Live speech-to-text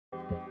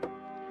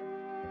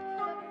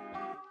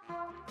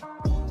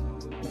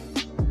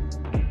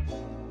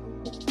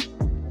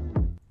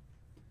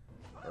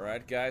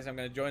Alright guys, I'm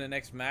gonna join the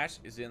next match.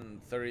 It's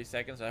in 30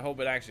 seconds. I hope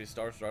it actually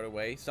starts right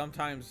away.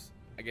 Sometimes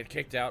I get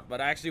kicked out,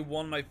 but I actually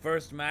won my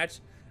first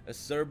match as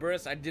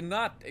Cerberus. I did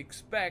not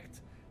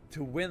expect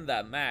to win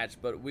that match,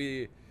 but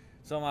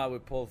somehow we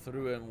pulled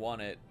through and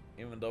won it,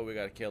 even though we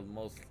got killed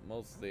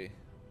mostly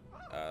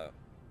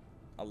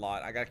a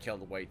lot. I got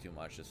killed way too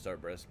much as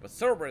Cerberus, but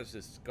Cerberus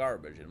is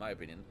garbage in my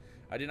opinion.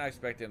 I did not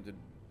expect him to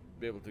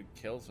be able to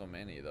kill so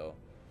many though.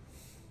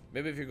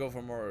 Maybe if you go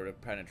for more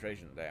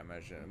penetration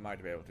damage, it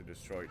might be able to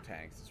destroy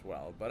tanks as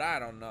well. But I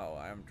don't know.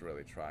 I haven't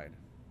really tried.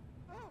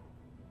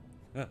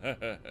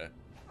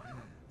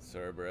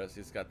 Cerberus,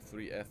 he's got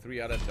a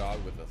three-headed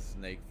dog with a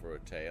snake for a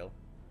tail.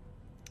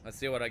 Let's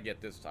see what I get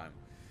this time.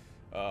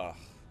 Oh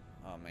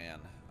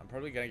man, I'm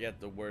probably gonna get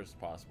the worst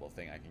possible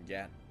thing I can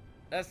get.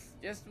 That's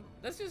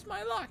just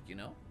my luck, you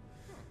know.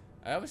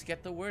 I always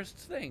get the worst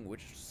thing,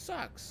 which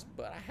sucks,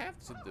 but I have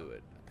to do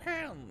it.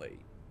 Apparently.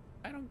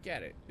 I don't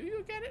get it. Do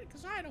you get it?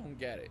 Because I don't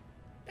get it.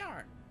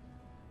 Darn.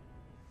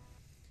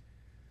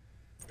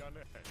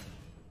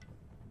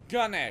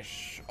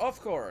 Ganesh, of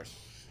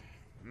course.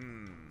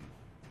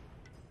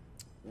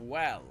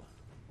 Well.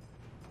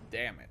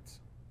 Damn it.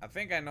 I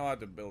think I know how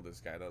to build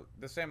this guy though.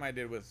 The same I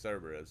did with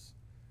Cerberus.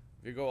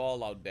 If you go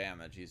all out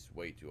damage, he's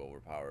way too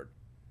overpowered.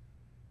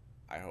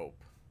 I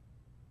hope.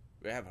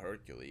 We have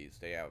Hercules.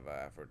 They have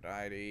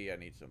Aphrodite. I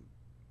need some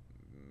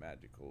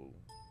magical...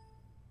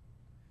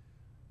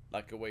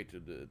 like a way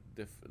to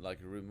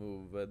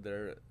remove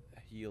their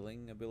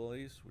healing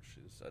abilities, which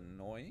is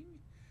annoying.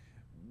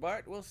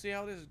 But we'll see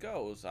how this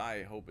goes.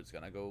 I hope it's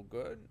gonna go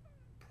good.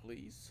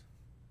 Please.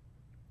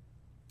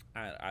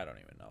 I don't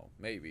even know.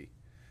 Maybe,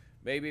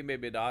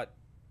 maybe not.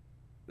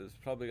 There's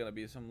probably gonna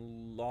be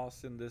some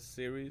loss in this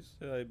series.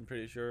 I'm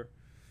pretty sure,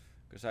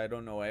 because I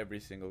don't know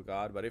every single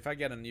god. But if I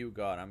get a new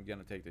god, I'm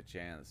gonna take the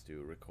chance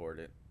to record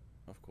it,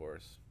 of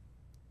course.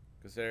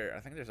 Because I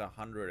think there's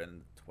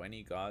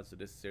 120 gods, so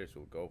this series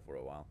will go for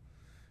a while.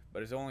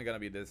 But it's only gonna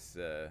be this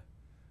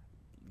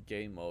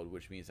game mode,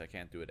 which means I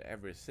can't do it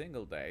every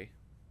single day,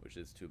 which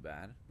is too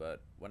bad.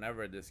 But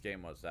whenever this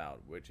game was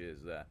out, which is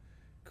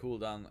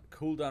Cooldown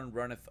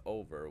Runneth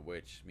over,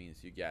 which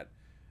means you get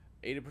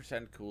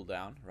 80%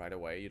 cooldown right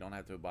away. You don't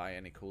have to buy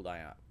any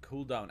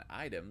cooldown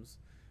items,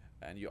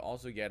 and you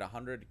also get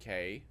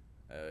 100k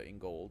in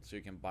gold, so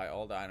you can buy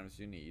all the items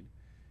you need.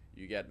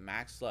 You get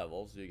max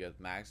levels, you get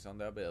max on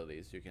the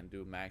abilities, you can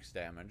do max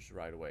damage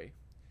right away,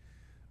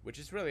 which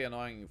is really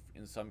annoying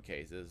in some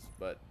cases.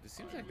 But it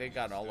seems like they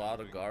got a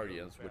lot of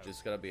guardians, which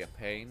is gonna be a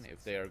pain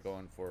if they are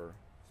going for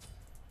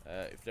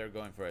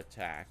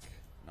attack,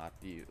 not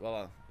the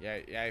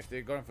if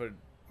they're going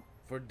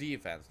for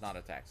defense, not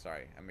attack.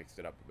 Sorry, I mixed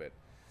it up a bit.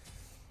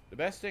 The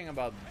best thing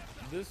about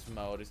this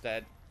mode is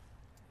that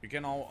you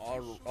can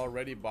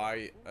already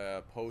buy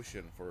a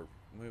potion for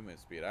movement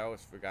speed. I always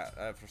forgot,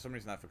 for some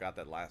reason I forgot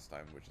that last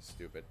time, which is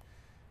stupid.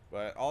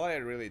 But all I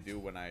really do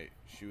when I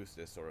choose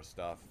this sort of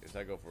stuff is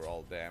I go for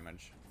all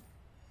damage,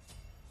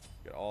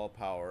 get all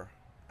power.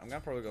 I'm gonna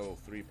probably go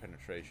 3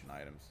 penetration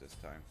items this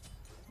time,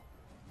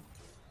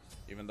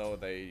 even though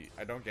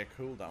I don't get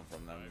cooldown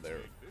from them.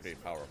 They're pretty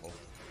powerful.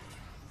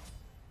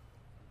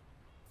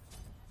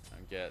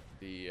 And get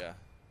the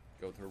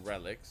go through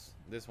relics.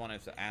 This one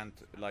is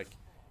like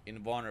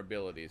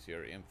invulnerabilities.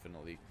 You're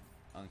infinitely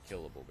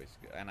unkillable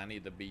basically, and I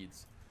need the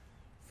beads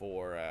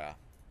for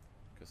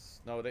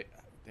because no, they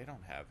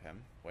don't have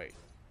him. Wait,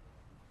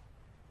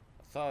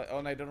 I thought,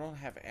 oh no, they don't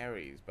have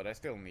Ares, but I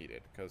still need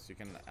it because you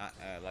can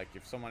like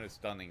if someone is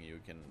stunning you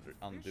can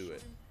undo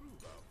it.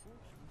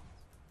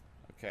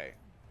 Okay,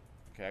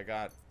 I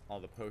got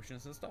all the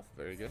potions and stuff.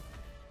 Very good.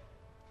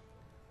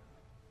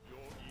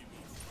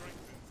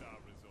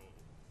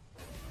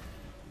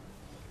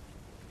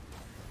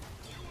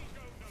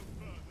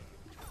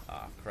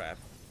 Ah, crap.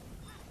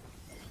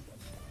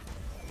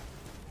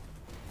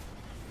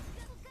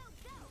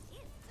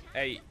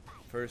 Hey,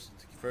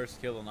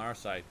 first kill on our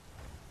side.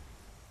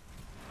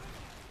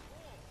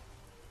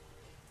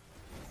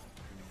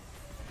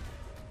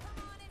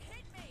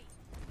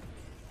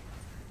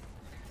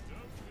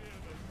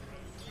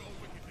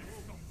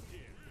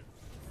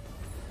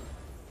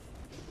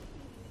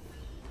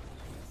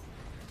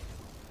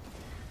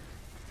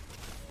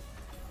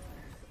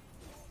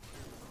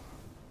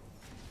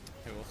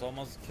 He was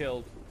almost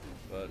killed,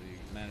 but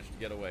he managed to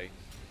get away.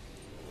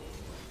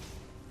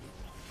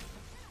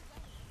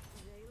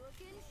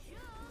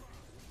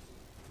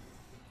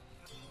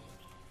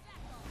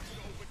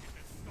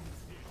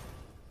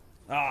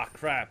 Ah,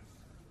 crap.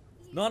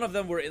 None of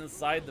them were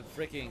inside the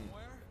freaking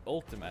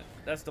ultimate.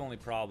 That's the only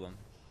problem.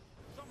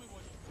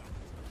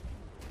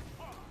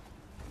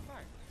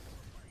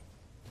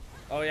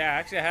 Oh yeah,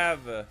 actually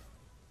I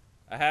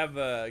have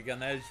a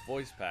Ganesha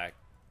voice pack.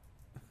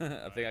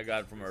 I think I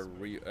got it from a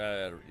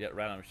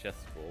random chest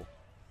pool.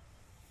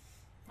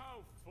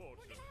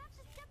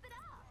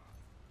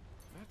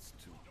 That's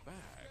too bad.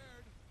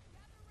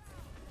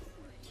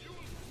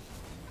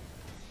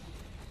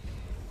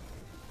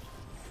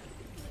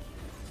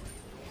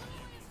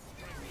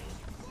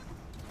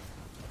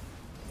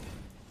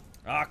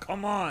 Ah,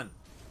 come on!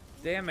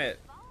 damn it.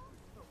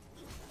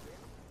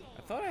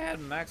 I thought I had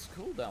max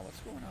cooldown. What's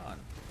going on?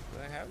 Do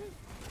I have it?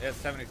 It's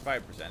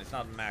 75%. It's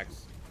not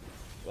max.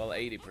 Well,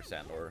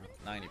 80% or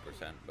 90%,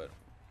 but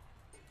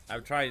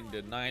I've tried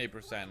to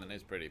 90% and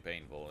it's pretty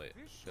painful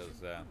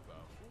because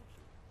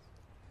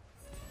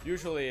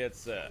usually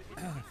it's oh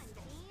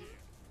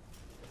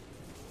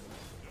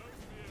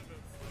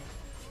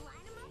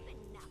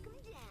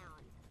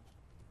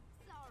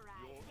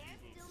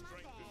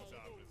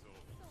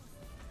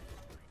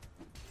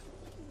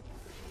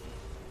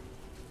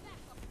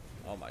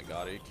my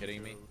god, are you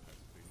kidding me?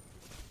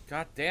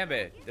 God damn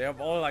it. They have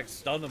all like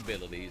stun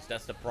abilities.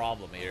 That's the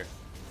problem here.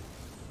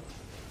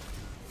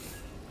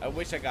 I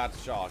wish I got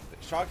Shock.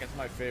 Shock is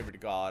my favorite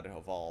god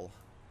of all,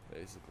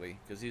 basically,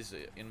 because he's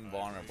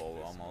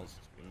invulnerable almost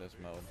in this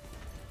mode.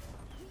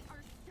 We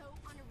are so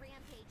on a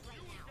rampage right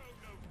now.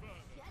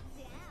 Shut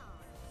down.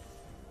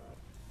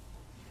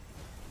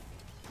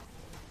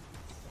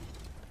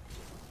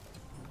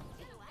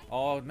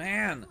 Oh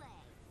man,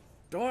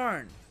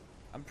 darn!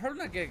 I'm probably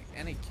not getting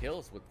any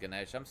kills with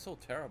Ganesha. I'm so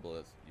terrible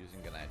at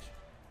using Ganesha,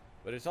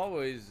 but it's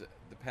always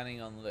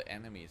depending on the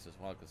enemies as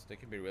well, because they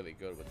can be really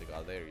good with the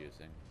god they're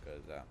using.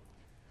 Because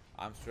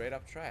I'm straight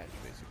up trash,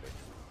 basically. So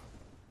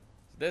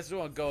this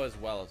won't go as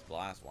well as the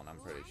last one, I'm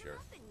pretty sure.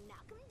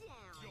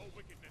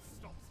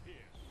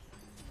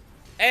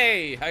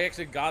 Hey, I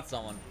actually got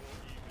someone.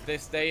 They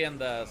stay in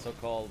the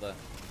so-called.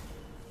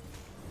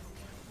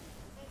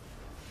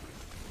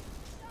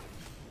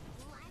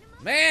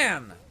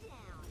 Man,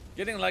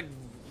 getting like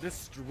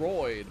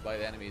destroyed by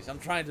the enemies. I'm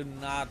trying to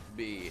not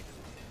be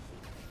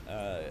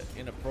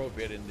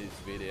inappropriate in these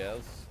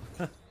videos.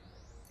 But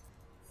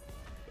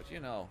you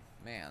know,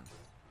 man.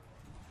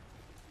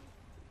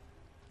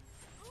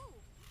 Ooh,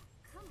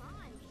 come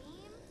on,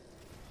 team.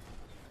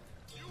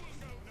 You will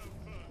go no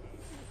further.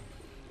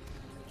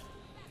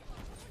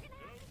 We're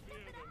gonna have to step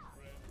it up.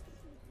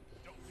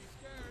 Don't be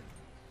scared.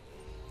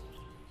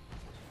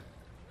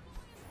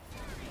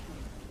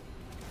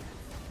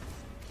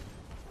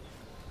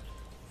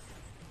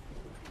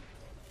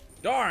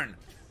 Darn!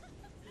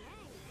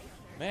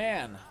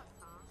 Man,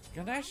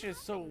 Ganesha is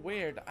so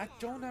weird. I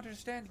don't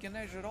understand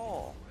Ganesha at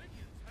all.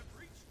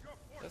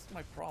 That's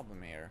my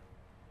problem here.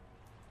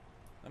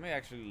 Let me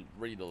actually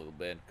read a little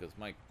bit, because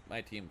my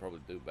team probably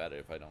do better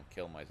if I don't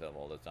kill myself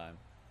all the time.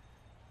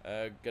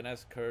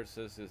 Ganesh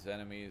curses his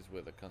enemies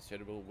with a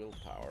considerable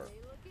willpower,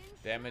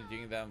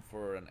 damaging them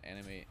for an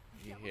enemy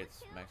he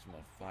hits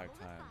maximum 5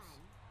 times.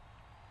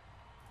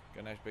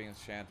 Ganesh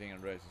begins chanting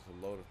and raises a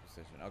lotus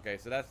position. Okay,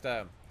 so that's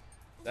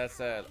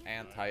the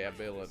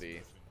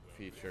anti-ability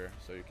feature,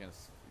 so you can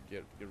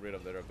get rid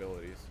of their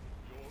abilities.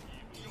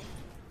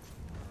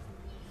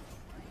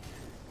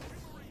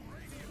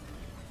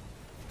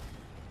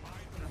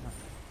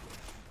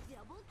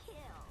 Double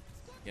kill.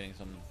 Getting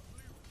some.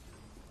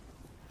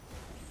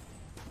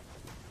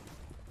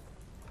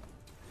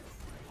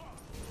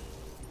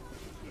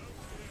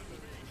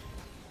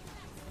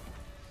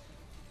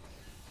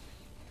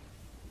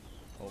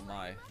 Oh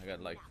my, I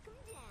got like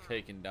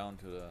taken down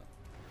to the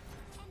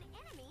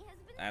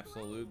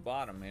absolute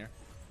bottom here.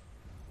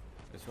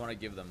 I just want to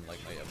give them like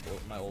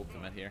my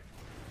ultimate here.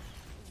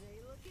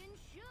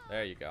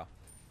 There you go.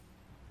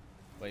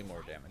 Way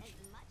more damage.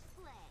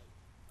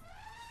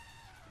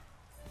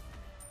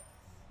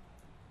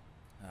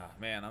 Ah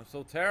man, I'm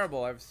so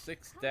terrible. I have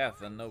 6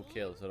 deaths and no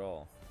kills at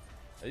all.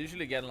 I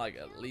usually get like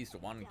at least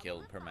 1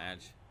 kill per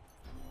match,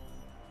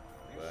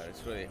 but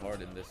it's really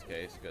hard in this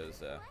case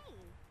because.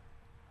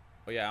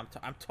 Oh yeah,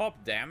 I'm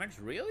top damage,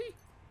 really?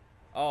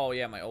 Oh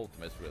yeah, my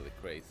ultimate's really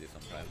crazy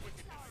sometimes.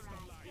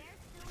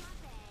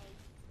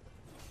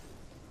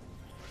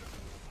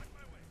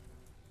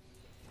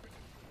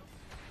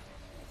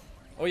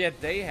 Oh yeah,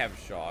 they have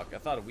shock. I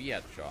thought we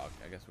had shock.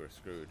 I guess we're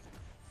screwed.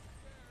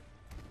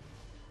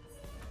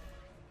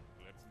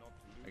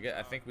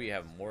 I think we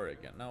have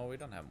Morrigan. No, we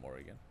don't have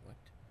Morrigan. What?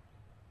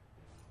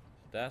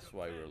 That's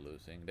why we're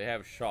losing. They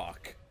have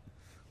shock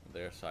on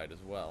their side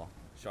as well.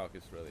 Shock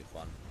is really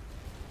fun.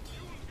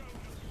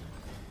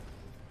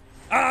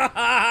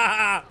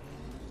 Ah!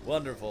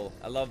 Wonderful.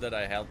 I love that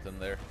I helped him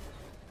there.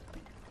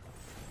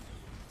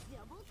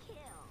 Double kill.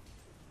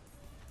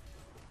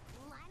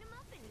 Line him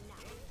up and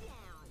knock him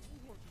down.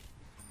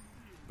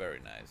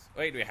 Very nice.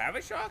 Wait, we have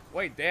a shock?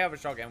 Wait, they have a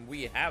shock and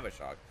we have a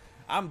shock.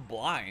 I'm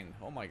blind.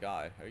 Oh my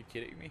god. Are you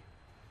kidding me?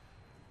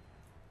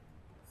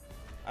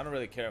 I don't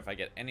really care if I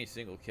get any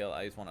single kill.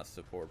 I just want to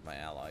support my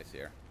allies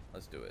here.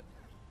 Let's do it.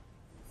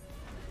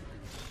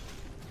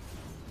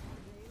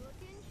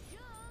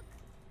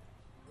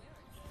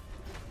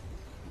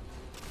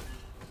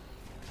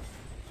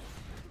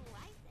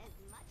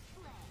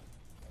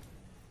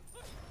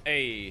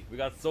 Hey, we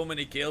got so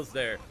many kills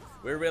there.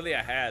 We're really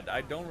ahead.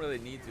 I don't really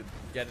need to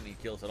get any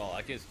kills at all.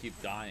 I can just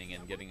keep dying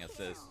and getting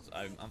assists.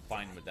 I'm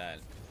fine with that.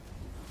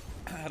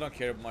 I don't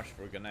care much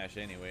for Ganesh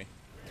anyway.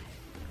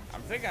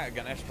 I'm thinking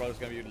Ganesh probably is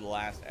going to be the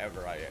last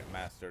ever I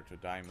master to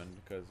Diamond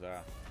because,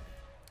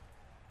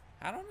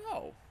 I don't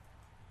know.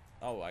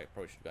 Oh, I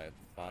probably should have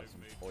bought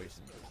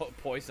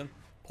some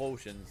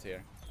potions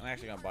here. I'm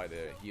actually gonna buy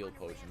the heal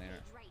potion here.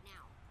 Right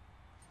now.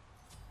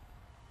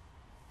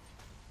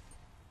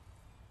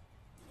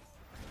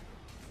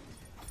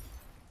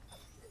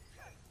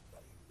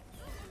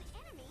 An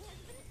enemy has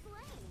been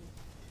slain.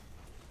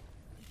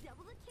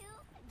 Double the kill,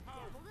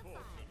 double the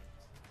fun.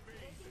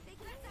 They think they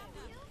can stop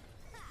you?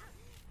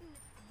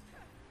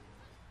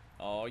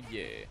 Oh yeah.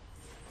 They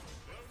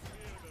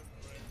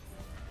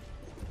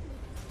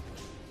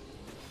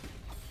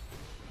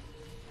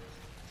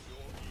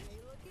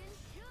looking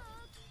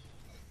shook.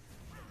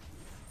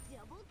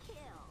 Double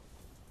kill.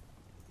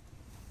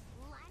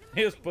 Line 'em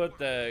He up just and put knock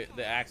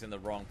the axe in the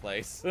wrong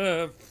place.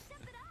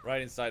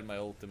 Right inside my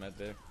ultimate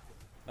there.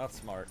 Not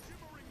smart.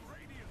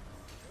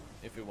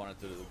 If you wanted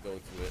to go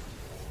to it.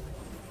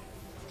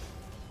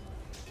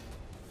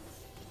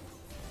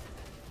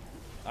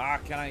 Ah,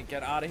 can I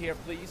get out of here,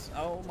 please?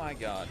 Oh my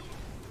god.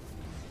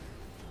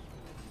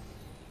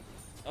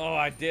 Oh,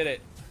 I did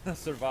it.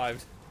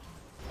 Survived.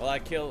 Well, I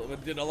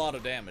did a lot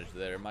of damage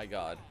there. My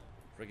god.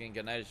 Freaking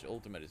Ganesha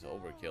ultimate is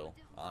overkill,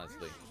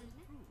 honestly.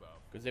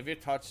 Because if you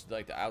touch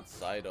like the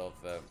outside of,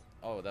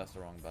 oh, that's the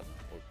wrong button.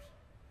 Oops.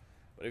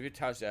 But if you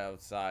touch the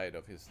outside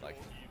of his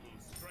like,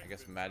 I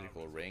guess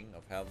magical ring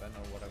of heaven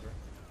or whatever.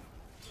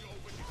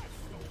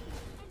 An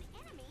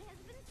enemy has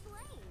been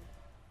slain.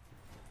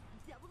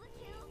 Double the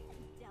kill,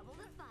 double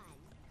the fun.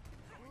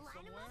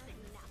 Line 'em up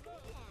and knock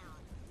 'em down.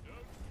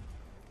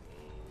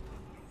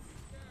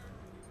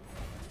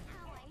 An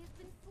ally has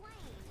been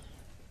slain.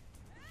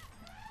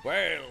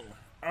 Well,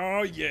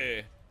 oh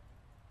yeah.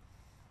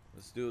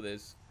 Let's do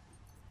this.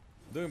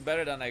 Doing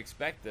better than I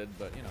expected,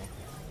 but you know.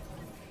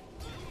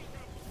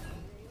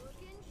 They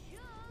looking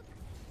shook.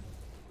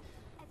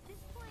 At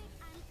this point,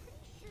 I'm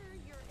pretty sure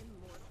you're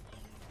immortal.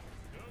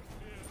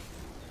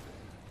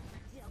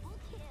 Double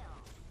kill.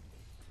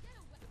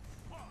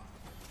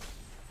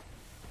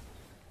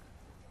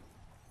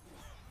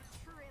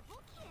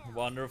 Triple kill.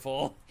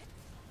 Wonderful.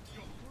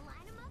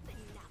 Line 'em up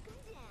and knock 'em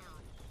down.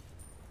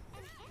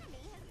 An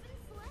enemy has been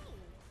slain.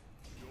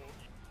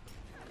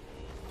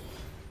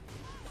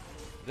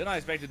 Didn't I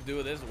expect to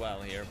do this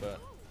well here, but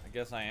I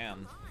guess I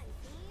am. Come on,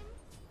 team.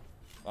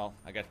 Well,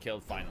 I got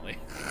killed finally.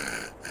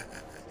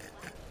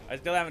 I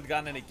still haven't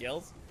gotten any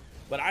kills,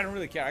 but I don't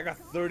really care. I got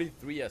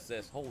 33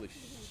 assists. Holy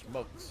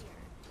smokes.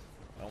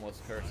 I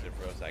almost cursed it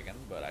for a second,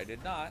 but I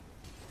did not.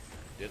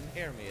 Didn't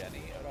hear me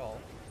any at all.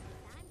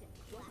 Time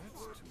to blast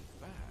That's off. too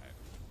bad.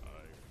 I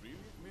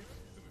really admit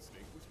the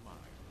mistake was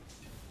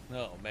mine.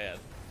 Oh man,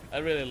 I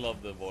really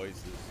love the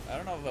voices. I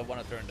don't know if I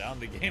want to turn down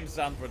the game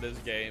sound for this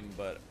game,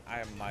 but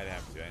I might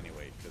have to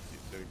anyway, because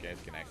so you guys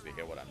can actually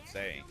hear what I'm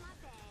saying.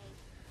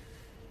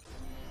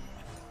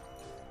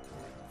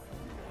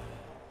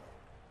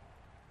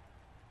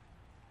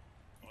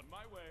 On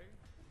my way.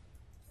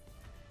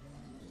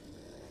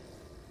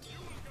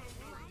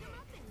 Line 'em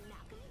up and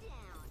knock 'em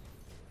down.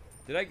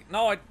 Did I?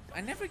 No,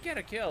 I never get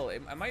a kill.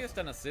 Am I just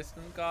an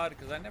assistant god?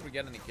 Because I never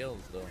get any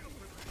kills though.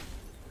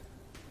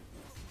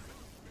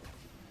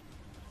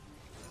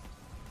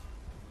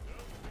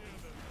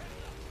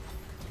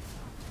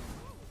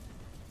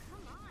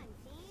 Come on,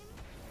 team.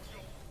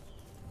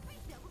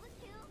 Double the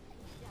kill,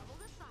 double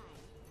the fun.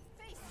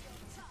 Face your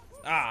tough.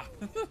 Ah,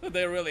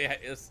 they're really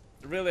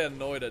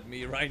annoyed at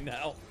me right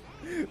now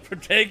for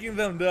taking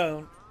them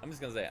down. I'm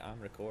just gonna say I'm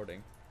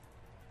recording.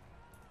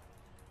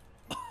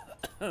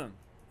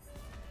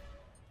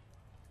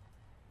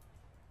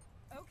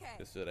 Okay.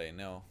 Just so they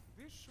know.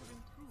 This should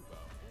improve our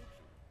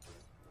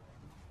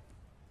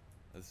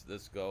fortune.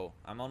 Let's go.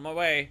 I'm on my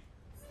way.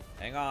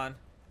 Hang on.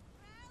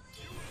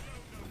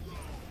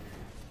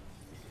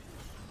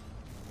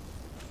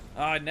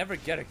 Oh, I never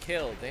get a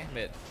kill. Damn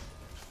it.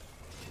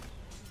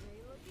 They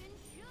looking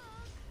shook.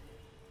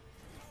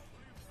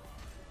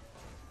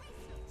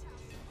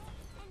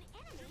 An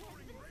enemy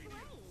has been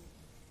slain.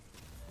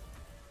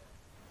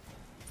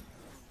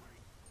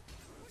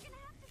 We're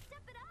gonna have to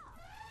step it up.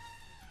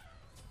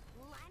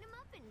 Line 'em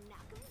up and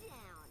knock 'em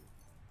down.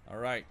 All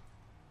right.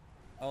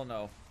 Oh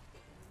no.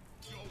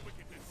 Your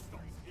wickedness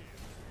stops here.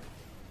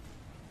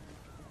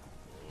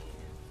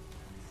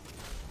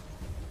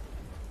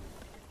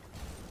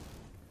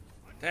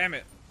 Damn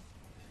it.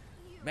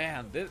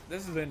 Man, this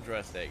is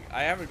interesting.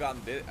 I haven't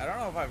gotten this. I don't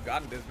know if I've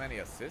gotten this many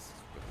assists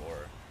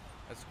before.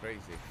 That's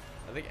crazy.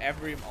 I think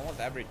almost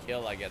every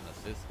kill I get an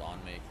assist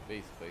on me,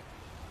 basically.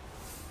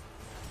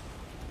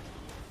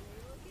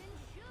 They looking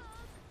shook.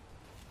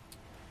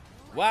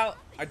 Well,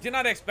 I did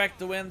not expect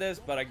to win this,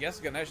 but I guess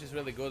Ganesha is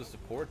really good at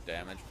support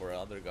damage for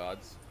other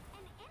gods.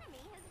 An enemy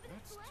has been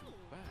That's too slain.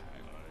 bad. I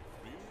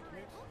really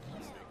admit the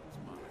mistake was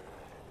mine.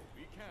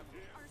 Be careful.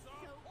 Are so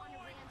on a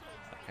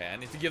rampage. Okay, I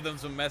need to give them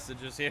some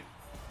messages here.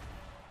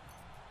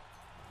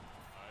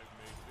 I've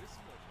made this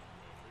much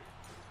already.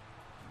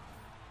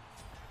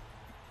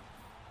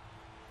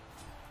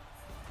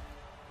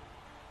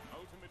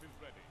 Ultimate is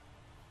ready.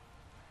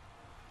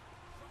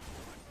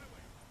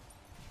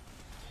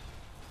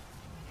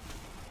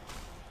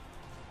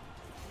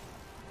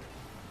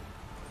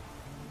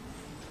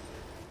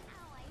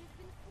 Ally has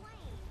been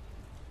slain.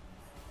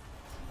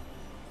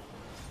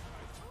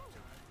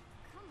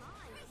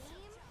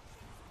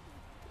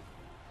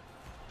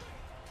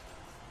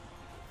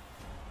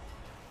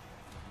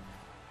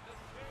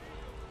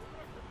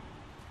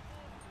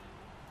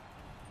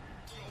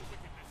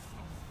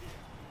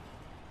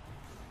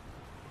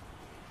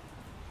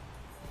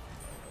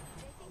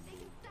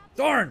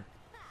 Darn!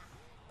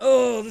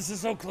 Oh, this is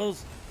so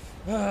close.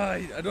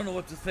 I don't know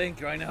what to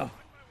think right now.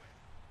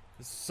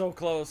 This is so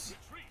close.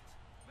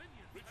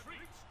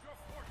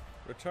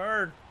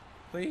 Return,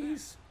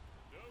 please.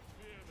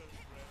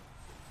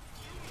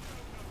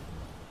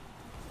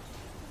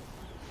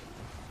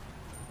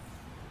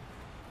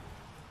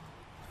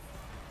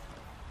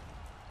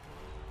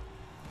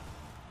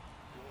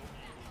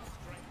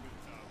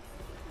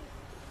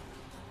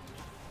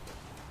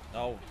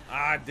 Oh,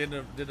 did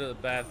a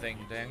bad thing.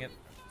 Dang it.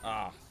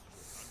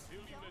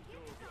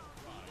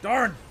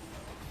 Darn.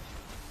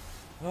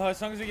 Oh,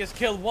 as long as he gets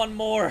killed one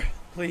more,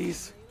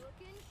 please.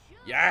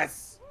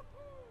 Yes.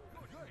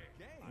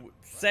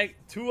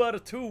 2 out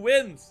of 2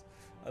 wins.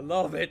 I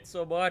love it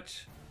so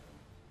much.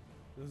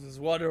 This is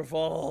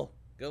wonderful.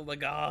 Oh my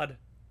god.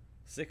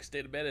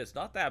 16 minutes,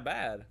 not that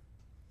bad.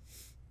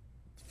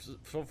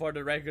 So far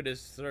the record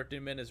is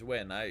 13 minutes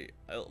win.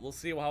 We'll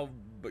see how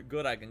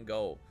good I can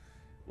go.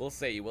 We'll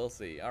see.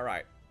 All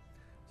right.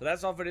 So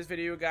that's all for this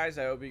video, guys.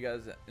 I hope you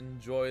guys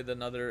enjoyed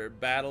another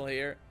battle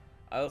here.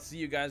 I'll see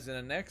you guys in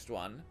the next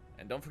one.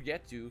 And don't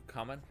forget to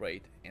comment,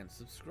 rate, and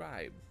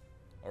subscribe.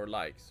 Or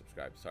like,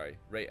 subscribe, sorry.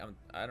 Rate,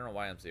 I don't know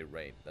why I'm saying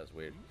rate. That's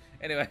weird.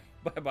 Anyway,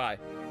 bye-bye.